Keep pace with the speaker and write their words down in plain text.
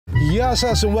Yes,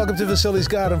 and welcome to Vasili's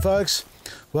Garden, folks.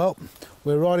 Well,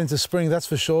 we're right into spring, that's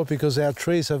for sure, because our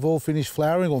trees have all finished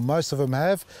flowering, or most of them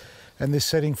have, and they're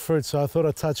setting fruit. So I thought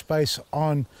I'd touch base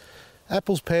on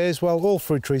apples, pears, well, all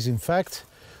fruit trees in fact,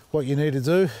 what you need to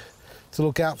do to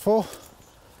look out for.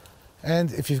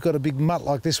 And if you've got a big mutt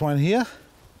like this one here,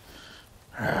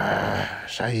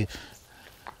 show you.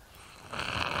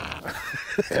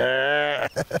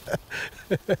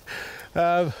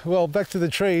 Well, back to the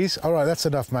trees. All right, that's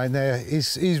enough, mate. Now,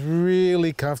 he's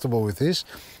really comfortable with this.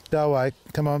 Go away.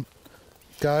 Come on.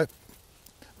 Go.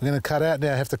 We're going to cut out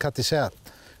now. I have to cut this out.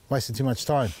 Wasting too much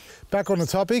time. Back on the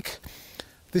topic.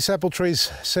 This apple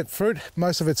tree's set fruit.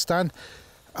 Most of it's done.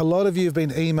 A lot of you have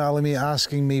been emailing me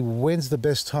asking me when's the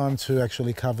best time to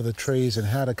actually cover the trees and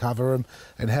how to cover them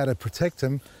and how to protect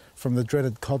them from the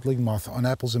dreaded codling moth on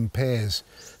apples and pears.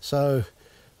 So,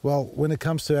 well, when it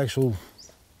comes to actual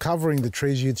covering the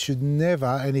trees, you should never,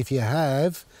 and if you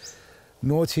have,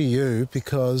 naughty you,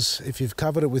 because if you've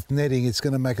covered it with netting, it's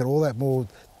going to make it all that more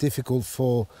difficult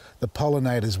for the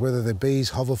pollinators, whether they're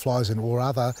bees, hoverflies and or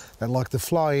other, that like to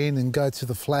fly in and go to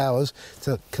the flowers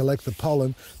to collect the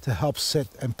pollen to help set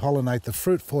and pollinate the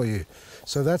fruit for you.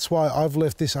 So that's why I've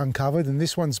left this uncovered, and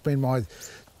this one's been my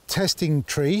testing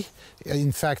tree,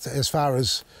 in fact, as far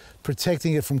as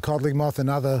protecting it from codling moth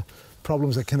and other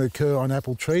problems that can occur on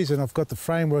apple trees. And I've got the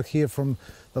framework here from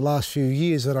the last few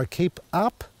years that I keep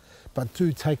up, but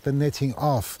do take the netting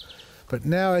off. But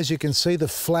now, as you can see, the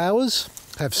flowers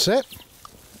have set,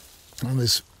 and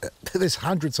there's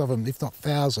hundreds of them, if not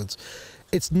thousands.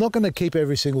 It's not going to keep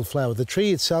every single flower. The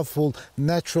tree itself will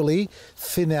naturally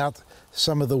thin out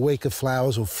some of the weaker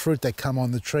flowers or fruit that come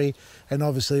on the tree, and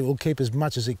obviously it will keep as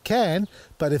much as it can,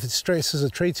 but if it stresses a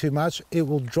tree too much, it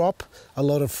will drop a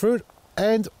lot of fruit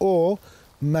and or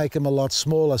make them a lot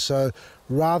smaller. So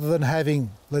rather than having,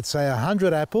 let's say,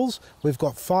 100 apples, we've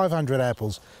got 500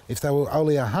 apples. If they were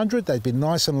only 100, they'd be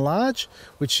nice and large,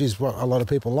 which is what a lot of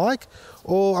people like.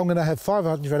 Or I'm going to have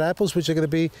 500 apples, which are going to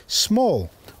be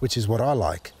small, which is what I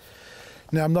like.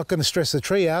 Now, I'm not going to stress the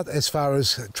tree out as far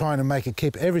as trying to make it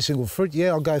keep every single fruit. Yeah,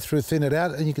 I'll go through, thin it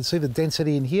out, and you can see the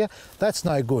density in here. That's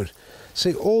no good.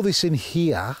 See, all this in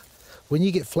here, when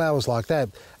you get flowers like that,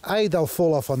 A, they'll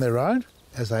fall off on their own,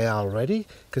 as they are already,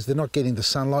 because they're not getting the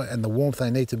sunlight and the warmth they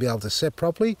need to be able to set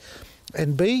properly.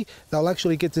 And B, they'll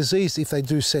actually get diseased if they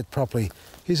do set properly.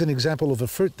 Here's an example of a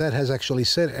fruit that has actually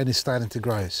set and is starting to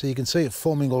grow. So you can see it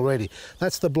forming already.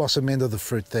 That's the blossom end of the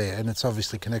fruit there, and it's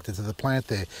obviously connected to the plant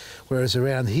there. Whereas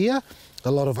around here,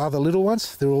 a lot of other little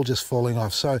ones, they're all just falling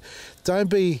off. So don't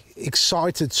be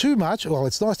excited too much. Well,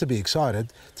 it's nice to be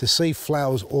excited to see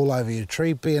flowers all over your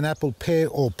tree, be an apple, pear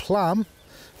or plum,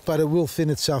 but it will thin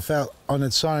itself out on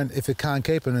its own if it can't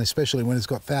keep it, and especially when it's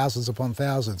got thousands upon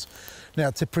thousands. Now,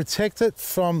 to protect it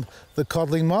from the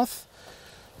codling moth,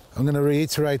 I'm going to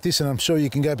reiterate this, and I'm sure you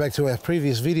can go back to our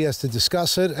previous videos to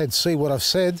discuss it and see what I've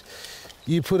said.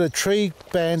 You put a tree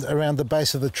band around the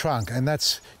base of the trunk, and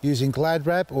that's using Glad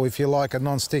wrap, or if you like a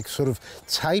non-stick sort of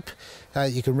tape,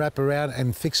 you can wrap around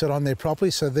and fix it on there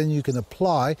properly, so then you can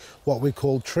apply what we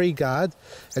call tree guard.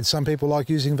 And some people like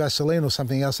using Vaseline or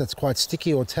something else that's quite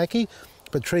sticky or tacky,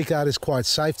 but tree guard is quite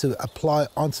safe to apply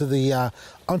onto the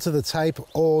tape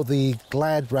or the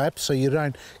Glad wrap, so you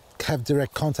don't have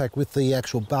direct contact with the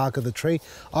actual bark of the tree.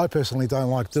 I personally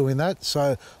don't like doing that,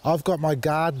 so I've got my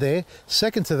guard there.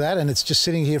 Second to that, and it's just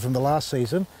sitting here from the last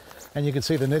season, and you can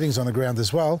see the nettings on the ground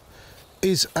as well,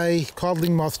 is a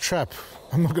codling moth trap.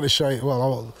 I'm not going to show you, well,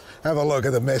 I'll have a look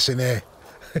at the mess in there.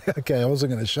 Okay, I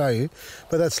wasn't going to show you,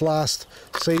 but that's last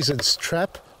season's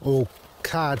trap or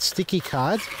card, sticky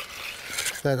card,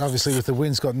 that obviously with the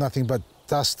wind's got nothing but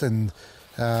dust and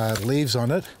leaves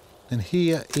on it. And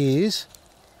here is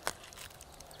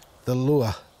the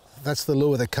lure. That's the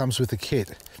lure that comes with the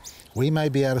kit. We may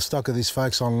be out of stock of these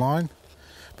folks online,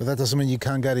 but that doesn't mean you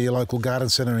can't go to your local garden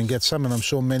centre and get some, and I'm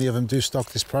sure many of them do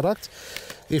stock this product.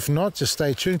 If not, just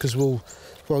stay tuned, because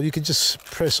well, you can just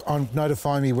press on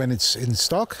notify me when it's in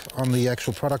stock on the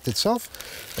actual product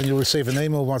itself, and you'll receive an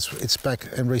email once it's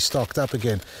back and restocked up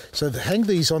again. So to hang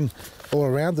these on all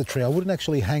around the tree, I wouldn't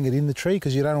actually hang it in the tree,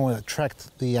 because you don't want to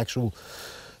attract the actual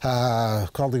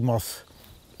codling moth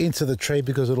into the tree,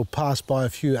 because it'll pass by a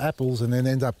few apples and then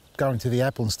end up going to the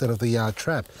apple instead of the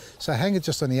trap. So hang it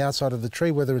just on the outside of the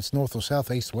tree, whether it's north or south,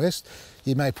 east, west.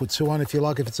 You may put two on if you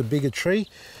like, if it's a bigger tree.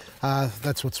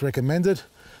 That's what's recommended.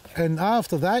 And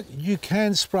after that, you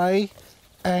can spray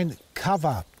and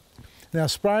cover. Now,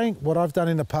 spraying, what I've done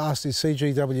in the past is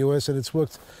CGWS, and it's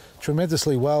worked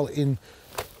tremendously well in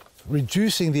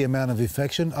reducing the amount of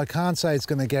infection. I can't say it's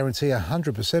going to guarantee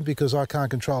 100% because I can't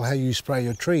control how you spray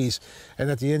your trees, and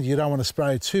at the end you don't want to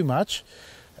spray too much.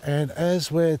 And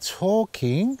as we're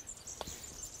talking,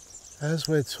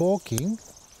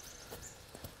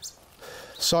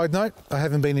 side note, I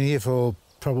haven't been in here for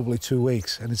probably 2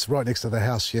 weeks, and it's right next to the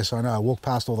house. Yes, I know, I walk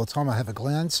past all the time. I have a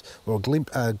glance or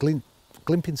a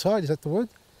glimpse inside, is that the word?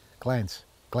 Glance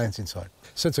inside.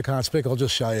 Since I can't speak, I'll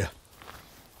just show you.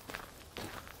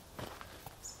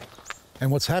 And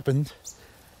what's happened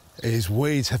is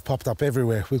weeds have popped up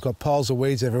everywhere. We've got piles of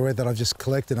weeds everywhere that I've just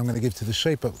collected. I'm going to give to the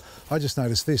sheep, but I just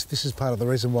noticed this. This is part of the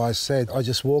reason why I said I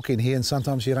just walk in here, and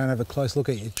sometimes you don't have a close look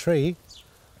at your tree,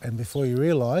 and before you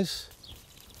realise,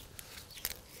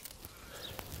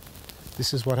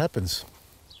 this is what happens.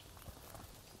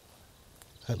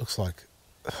 That looks like,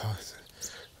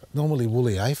 normally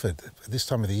woolly aphid. This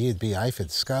time of the year it'd be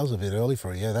aphid. Scale's a bit early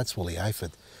for a year. That's woolly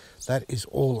aphid. That is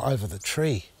all over the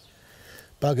tree.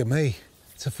 Bugger me.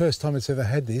 It's the first time it's ever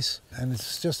had this, and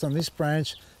it's just on this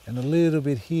branch and a little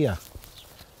bit here.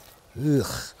 Ugh.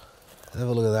 Have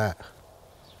a look at that.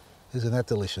 Isn't that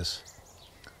delicious?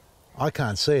 I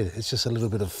can't see it. It's just a little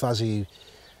bit of fuzzy.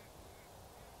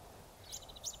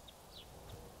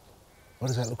 What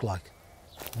does that look like?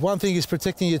 One thing is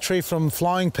protecting your tree from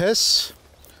flying pests,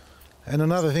 and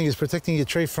another thing is protecting your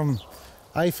tree from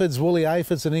aphids, woolly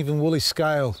aphids, and even woolly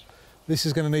scale. This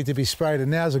is going to need to be sprayed,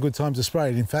 and now's a good time to spray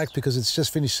it, in fact, because it's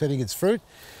just finished setting its fruit,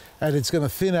 and it's going to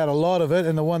thin out a lot of it,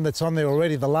 and the one that's on there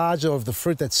already, the larger of the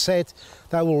fruit that's set,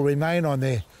 that will remain on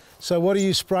there. So what do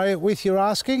you spray it with, you're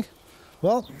asking?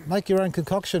 Well, make your own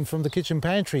concoction from the kitchen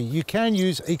pantry. You can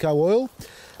use eco oil.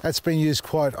 That's been used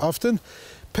quite often.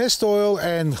 Pest oil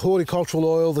and horticultural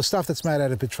oil, the stuff that's made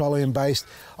out of petroleum based,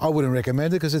 I wouldn't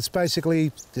recommend it because it's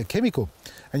basically a chemical,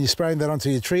 and you're spraying that onto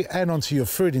your tree and onto your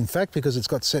fruit, in fact, because it's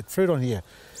got set fruit on here.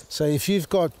 So if you've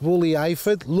got woolly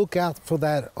aphid, look out for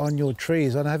that on your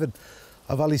trees. I've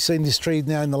only seen this tree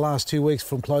now in the last 2 weeks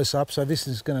from close up, so this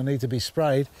is going to need to be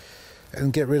sprayed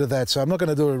and get rid of that. So I'm not going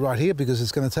to do it right here because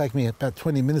it's going to take me about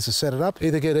 20 minutes to set it up.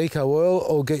 Either get eco oil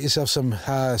or get yourself some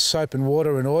soap and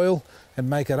water and oil and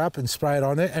make it up and spray it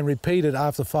on it and repeat it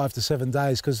after 5 to 7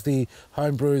 days, because the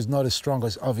home brew is not as strong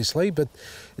as obviously, but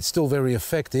it's still very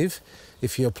effective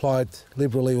if you apply it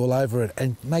liberally all over it,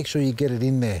 and make sure you get it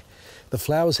in there. The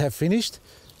flowers have finished.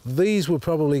 These were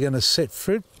probably going to set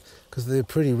fruit because they're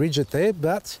pretty rigid there,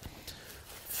 but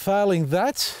failing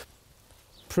that,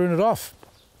 prune it off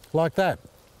like that.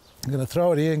 I'm going to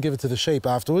throw it here and give it to the sheep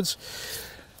afterwards.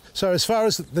 So as far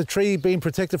as the tree being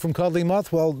protected from codling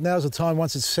moth, well, now's the time,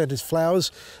 once it's set its flowers,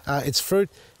 its fruit,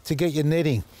 to get your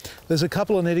netting. There's a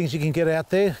couple of nettings you can get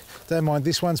out there. Don't mind,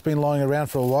 this one's been lying around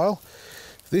for a while.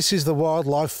 This is the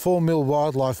wildlife, 4mm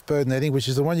wildlife bird netting, which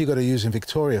is the one you've got to use in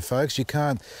Victoria, folks. You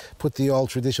can't put the old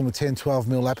traditional 10,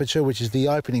 12mm aperture, which is the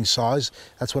opening size.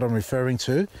 That's what I'm referring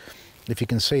to, if you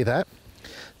can see that.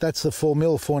 That's the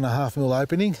 4mm, 4.5mm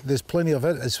opening. There's plenty of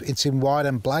it. It's in white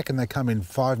and black, and they come in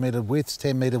 5-metre widths,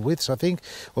 10-metre widths, I think,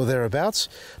 or thereabouts.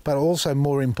 But also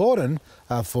more important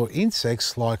for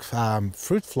insects like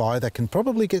fruit fly that can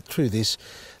probably get through this,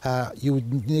 you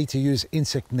would need to use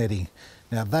insect netting.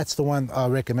 Now that's the one I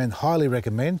recommend, highly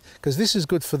recommend, because this is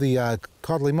good for the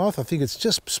codling moth. I think it's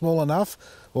just small enough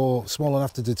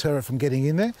to deter it from getting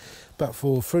in there. But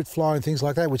for fruit fly and things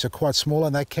like that, which are quite small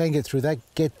and they can get through that,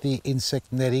 get the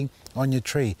insect netting on your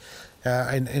tree.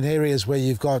 In areas where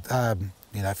you've got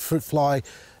fruit fly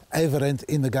evident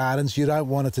in the gardens, you don't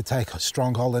want it to take a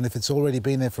stronghold, and if it's already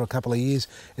been there for a couple of years,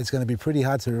 it's going to be pretty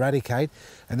hard to eradicate,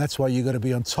 and that's why you've got to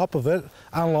be on top of it,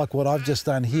 unlike what I've just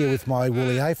done here with my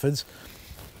woolly aphids.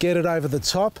 Get it over the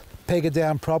top, peg it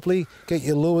down properly, get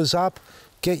your lures up,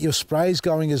 get your sprays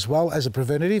going as well as a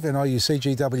preventative, and I use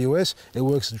CGWS. It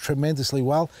works tremendously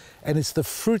well, and it's the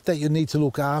fruit that you need to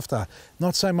look after,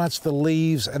 not so much the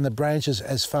leaves and the branches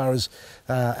as far as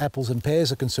apples and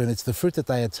pears are concerned. It's the fruit that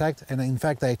they attack, and in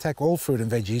fact they attack all fruit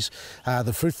and veggies,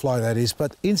 the fruit fly that is,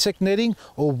 but insect netting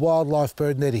or wildlife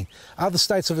bird netting. Other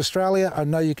states of Australia, I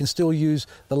know you can still use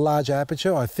the larger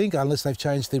aperture, I think, unless they've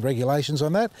changed the regulations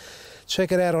on that.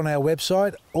 Check it out on our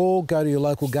website, or go to your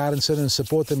local garden centre and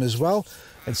support them as well,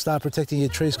 and start protecting your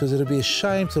trees, because it'll be a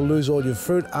shame to lose all your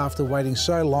fruit after waiting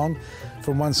so long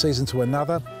from one season to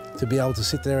another to be able to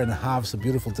sit there and harvest a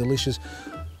beautiful, delicious,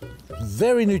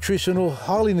 very nutritional,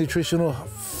 highly nutritional,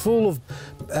 full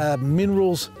of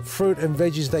minerals, fruit and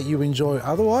veggies that you enjoy.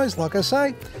 Otherwise, like I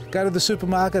say, go to the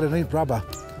supermarket and eat rubber.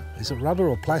 Is it rubber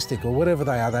or plastic or whatever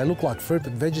they are? They look like fruit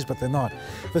and veggies, but they're not.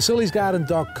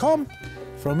 VasilisGarden.com.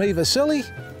 From me, Vasili,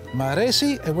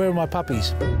 Maresi, and where are my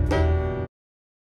puppies?